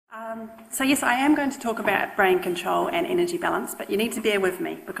So yes, I am going to talk about brain control and energy balance, but you need to bear with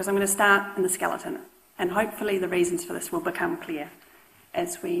me because I'm going to start in the skeleton, and hopefully the reasons for this will become clear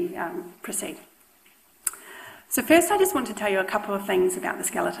as we proceed. So first I just want to tell you a couple of things about the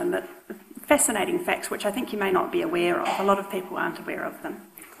skeleton, that fascinating facts which I think you may not be aware of. A lot of people aren't aware of them.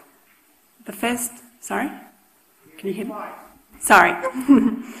 The first, sorry? Can you hear me? Sorry.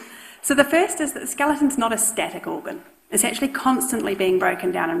 So the first is that the skeleton's not a static organ. It's actually constantly being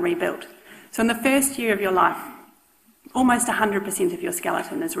broken down and rebuilt. So in the first year of your life, almost 100% of your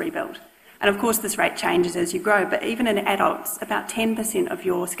skeleton is rebuilt. And of course this rate changes as you grow, but even in adults, about 10% of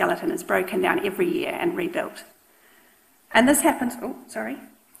your skeleton is broken down every year and rebuilt. And this happens,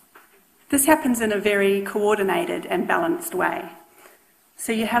 this happens in a very coordinated and balanced way.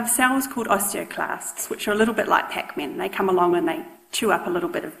 So you have cells called osteoclasts, which are a little bit like Pac-Man. They come along and they chew up a little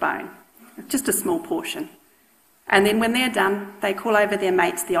bit of bone, just a small portion. And then when they're done, they call over their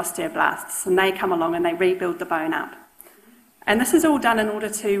mates, the osteoblasts, and they come along and they rebuild the bone up. And this is all done in order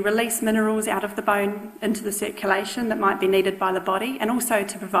to release minerals out of the bone into the circulation that might be needed by the body, and also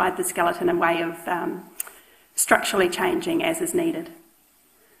to provide the skeleton a way of structurally changing as is needed.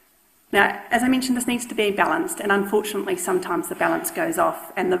 Now, as I mentioned, this needs to be balanced, and unfortunately sometimes the balance goes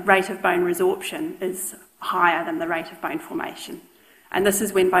off and the rate of bone resorption is higher than the rate of bone formation. And this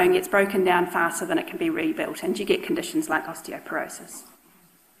is when bone gets broken down faster than it can be rebuilt, and you get conditions like osteoporosis.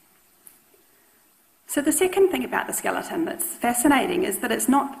 So the second thing about the skeleton that's fascinating is that it's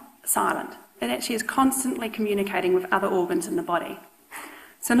not silent. It actually is constantly communicating with other organs in the body.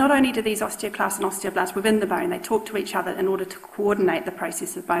 So not only do these osteoclasts and osteoblasts within the bone, they talk to each other in order to coordinate the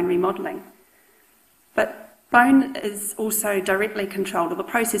process of bone remodelling. But bone is also directly controlled, or the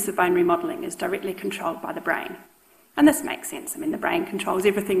process of bone remodelling is directly controlled by the brain. And this makes sense. I mean, the brain controls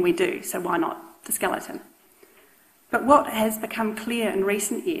everything we do, so why not the skeleton? But what has become clear in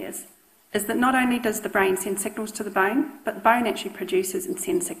recent years is that not only does the brain send signals to the bone, but the bone actually produces and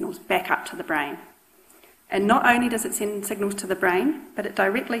sends signals back up to the brain. And not only does it send signals to the brain, but it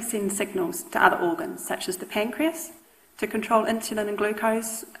directly sends signals to other organs, such as the pancreas, to control insulin and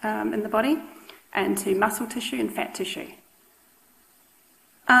glucose in the body, and to muscle tissue and fat tissue.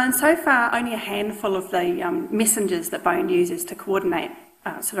 And so far, only a handful of the messengers that bone uses to communicate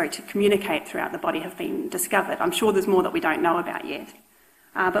throughout the body have been discovered. I'm sure there's more that we don't know about yet.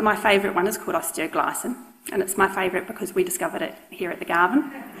 But my favourite one is called osteoglycin, and it's my favourite because we discovered it here at the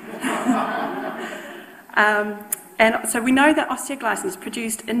Garvin. And so we know that osteoglycin is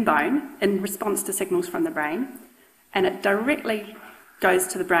produced in bone in response to signals from the brain, and it directly goes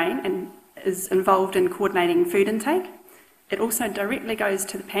to the brain and is involved in coordinating food intake. It also directly goes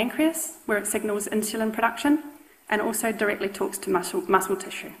to the pancreas, where it signals insulin production, and also directly talks to muscle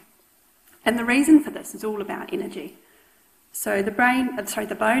tissue. And the reason for this is all about energy. So the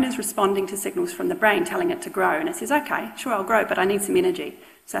bone is responding to signals from the brain telling it to grow, and it says, okay, sure, I'll grow, but I need some energy.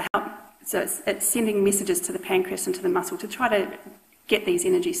 So it's sending messages to the pancreas and to the muscle to try to get these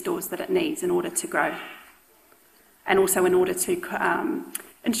energy stores that it needs in order to grow, and also in order to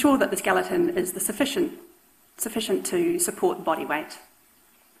ensure that the skeleton is sufficient to support body weight.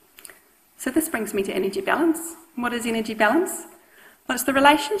 So this brings me to energy balance. What is energy balance? Well, it's the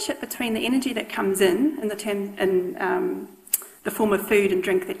relationship between the energy that comes in the form of food and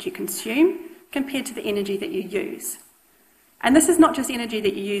drink that you consume compared to the energy that you use. And this is not just energy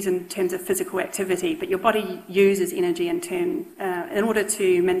that you use in terms of physical activity, but your body uses energy in order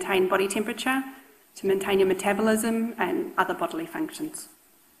to maintain body temperature, to maintain your metabolism and other bodily functions.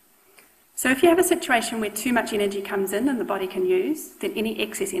 So if you have a situation where too much energy comes in and the body can use, then any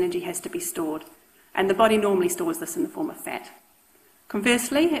excess energy has to be stored. And the body normally stores this in the form of fat.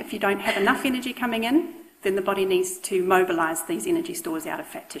 Conversely, if you don't have enough energy coming in, then the body needs to mobilise these energy stores out of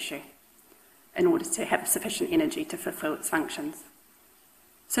fat tissue in order to have sufficient energy to fulfil its functions.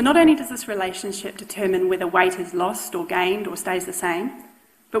 So not only does this relationship determine whether weight is lost or gained or stays the same,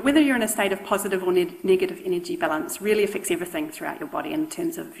 but whether you're in a state of positive or negative energy balance really affects everything throughout your body in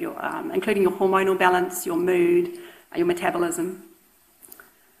terms of your, including your hormonal balance, your mood, your metabolism.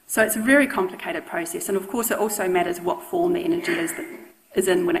 So it's a very complicated process, and of course it also matters what form the energy is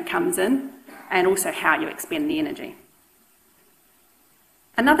in when it comes in, and also how you expend the energy.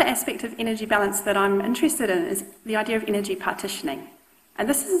 Another aspect of energy balance that I'm interested in is the idea of energy partitioning. And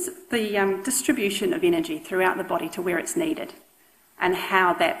this is the distribution of energy throughout the body to where it's needed, and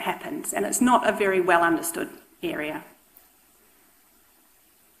how that happens. And it's not a very well understood area.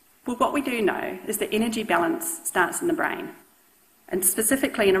 Well, what we do know is that energy balance starts in the brain, and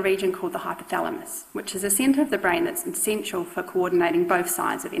specifically in a region called the hypothalamus, which is a centre of the brain that's essential for coordinating both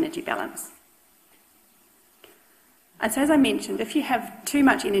sides of energy balance. And so as I mentioned, if you have too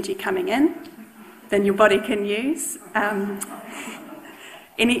much energy coming in than your body can use,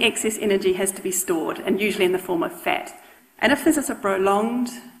 any excess energy has to be stored, and usually in the form of fat. And if this is a prolonged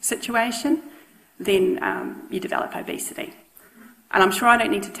situation, then you develop obesity. And I'm sure I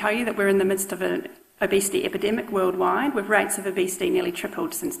don't need to tell you that we're in the midst of an obesity epidemic worldwide, with rates of obesity nearly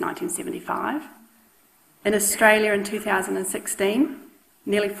tripled since 1975. In Australia in 2016,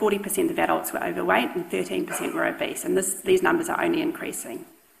 nearly 40% of adults were overweight and 13% were obese, and these numbers are only increasing.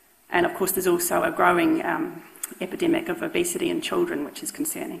 And of course there's also a growing epidemic of obesity in children, which is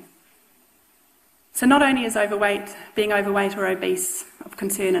concerning. So not only is being overweight or obese of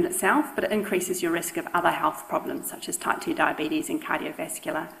concern in itself, but it increases your risk of other health problems such as type 2 diabetes and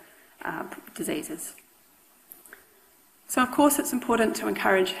cardiovascular diseases. So of course it's important to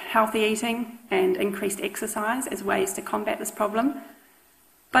encourage healthy eating and increased exercise as ways to combat this problem.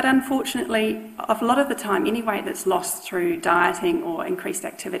 But unfortunately, a lot of the time, any weight that's lost through dieting or increased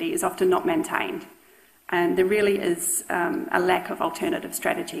activity is often not maintained. And there really is a lack of alternative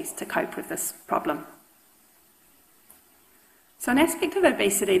strategies to cope with this problem. So an aspect of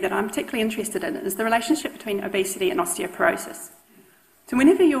obesity that I'm particularly interested in is the relationship between obesity and osteoporosis. So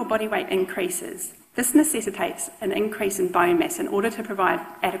whenever your body weight increases, this necessitates an increase in bone mass in order to provide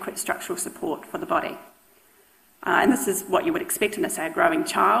adequate structural support for the body. And this is what you would expect in, say, a growing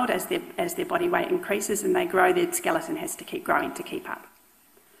child. As their body weight increases and they grow, their skeleton has to keep growing to keep up.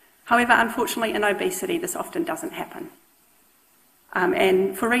 However, unfortunately, in obesity, this often doesn't happen.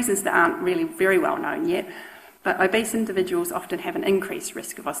 And for reasons that aren't really very well known yet, but obese individuals often have an increased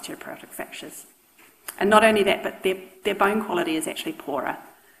risk of osteoporotic fractures. And not only that, but their bone quality is actually poorer,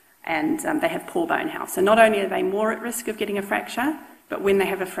 and they have poor bone health. So not only are they more at risk of getting a fracture, but when they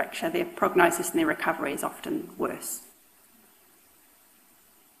have a fracture, their prognosis and their recovery is often worse.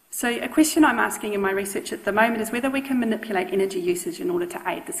 So a question I'm asking in my research at the moment is whether we can manipulate energy usage in order to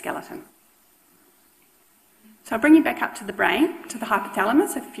aid the skeleton. So I'll bring you back up to the brain, to the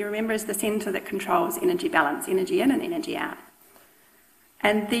hypothalamus, if you remember, is the centre that controls energy balance, energy in and energy out.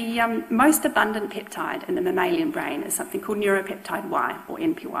 And the most abundant peptide in the mammalian brain is something called neuropeptide Y, or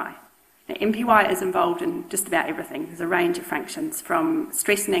NPY. Now, NPY is involved in just about everything. There's a range of functions, from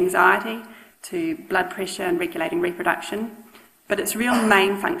stress and anxiety to blood pressure and regulating reproduction. But its real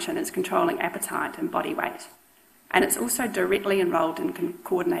main function is controlling appetite and body weight. And it's also directly involved in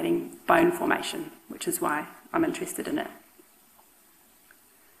coordinating bone formation, which is why I'm interested in it.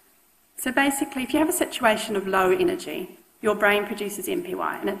 So basically, if you have a situation of low energy, your brain produces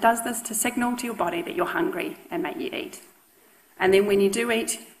NPY, and it does this to signal to your body that you're hungry and make you eat. And then when you do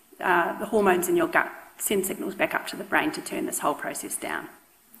eat, the hormones in your gut send signals back up to the brain to turn this whole process down.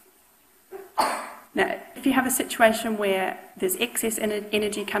 Now, if you have a situation where there's excess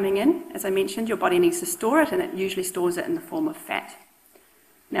energy coming in, as I mentioned, your body needs to store it, and it usually stores it in the form of fat.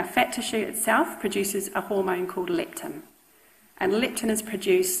 Now, fat tissue itself produces a hormone called leptin. And leptin is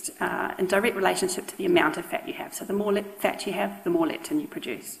produced in direct relationship to the amount of fat you have. So the more fat you have, the more leptin you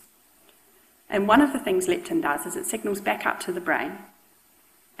produce. And one of the things leptin does is it signals back up to the brain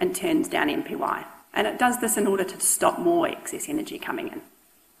and turns down NPY. And it does this in order to stop more excess energy coming in.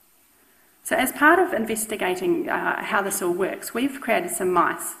 So as part of investigating how this all works, we've created some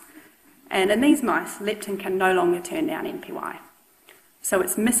mice. And in these mice, leptin can no longer turn down NPY. So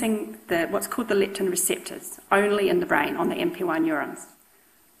it's missing what's called the leptin receptors, only in the brain on the NPY neurons.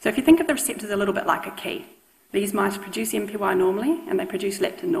 So if you think of the receptors a little bit like a key, these mice produce NPY normally and they produce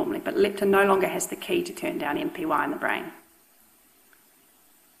leptin normally, but leptin no longer has the key to turn down NPY in the brain.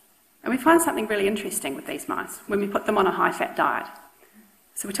 And we find something really interesting with these mice when we put them on a high-fat diet.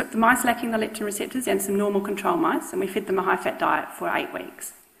 So we took the mice lacking the leptin receptors and some normal control mice, and we fed them a high-fat diet for 8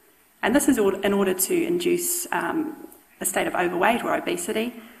 weeks. And this is in order to induce a state of overweight or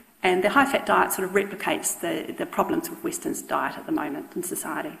obesity, and the high-fat diet sort of replicates the problems with Western diet at the moment in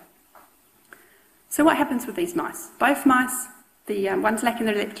society. So what happens with these mice? Both mice, the ones lacking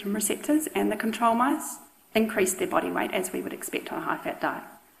the leptin receptors and the control mice, increased their body weight as we would expect on a high-fat diet.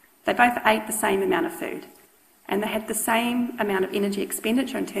 They both ate the same amount of food, and they had the same amount of energy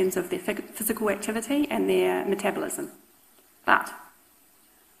expenditure in terms of their physical activity and their metabolism. But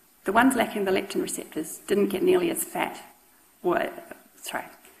the ones lacking the leptin receptors didn't get nearly as fat.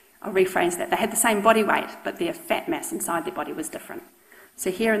 I'll rephrase that. They had the same body weight, but their fat mass inside their body was different.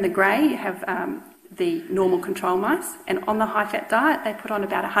 So here in the grey, you have the normal control mice, and on the high-fat diet, they put on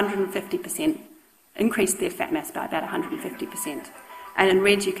about 150%, increased their fat mass by about 150%. And in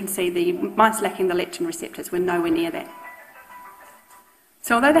red, you can see the mice lacking the leptin receptors were nowhere near that.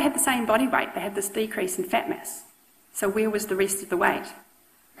 So although they had the same body weight, they had this decrease in fat mass. So where was the rest of the weight?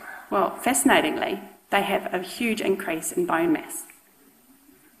 Well, fascinatingly, they have a huge increase in bone mass.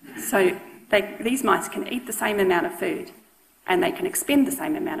 So these mice can eat the same amount of food and they can expend the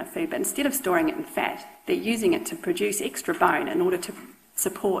same amount of food, but instead of storing it in fat, they're using it to produce extra bone in order to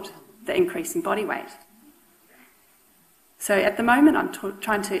support the increase in body weight. So at the moment I'm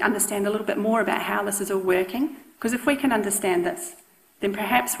trying to understand a little bit more about how this is all working, because if we can understand this, then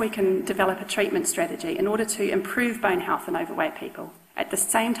perhaps we can develop a treatment strategy in order to improve bone health in overweight people at the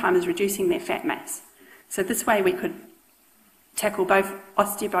same time as reducing their fat mass. So this way we could tackle both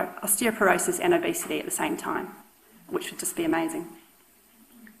osteoporosis and obesity at the same time, which would just be amazing.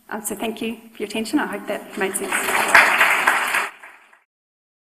 So thank you for your attention. I hope that made sense.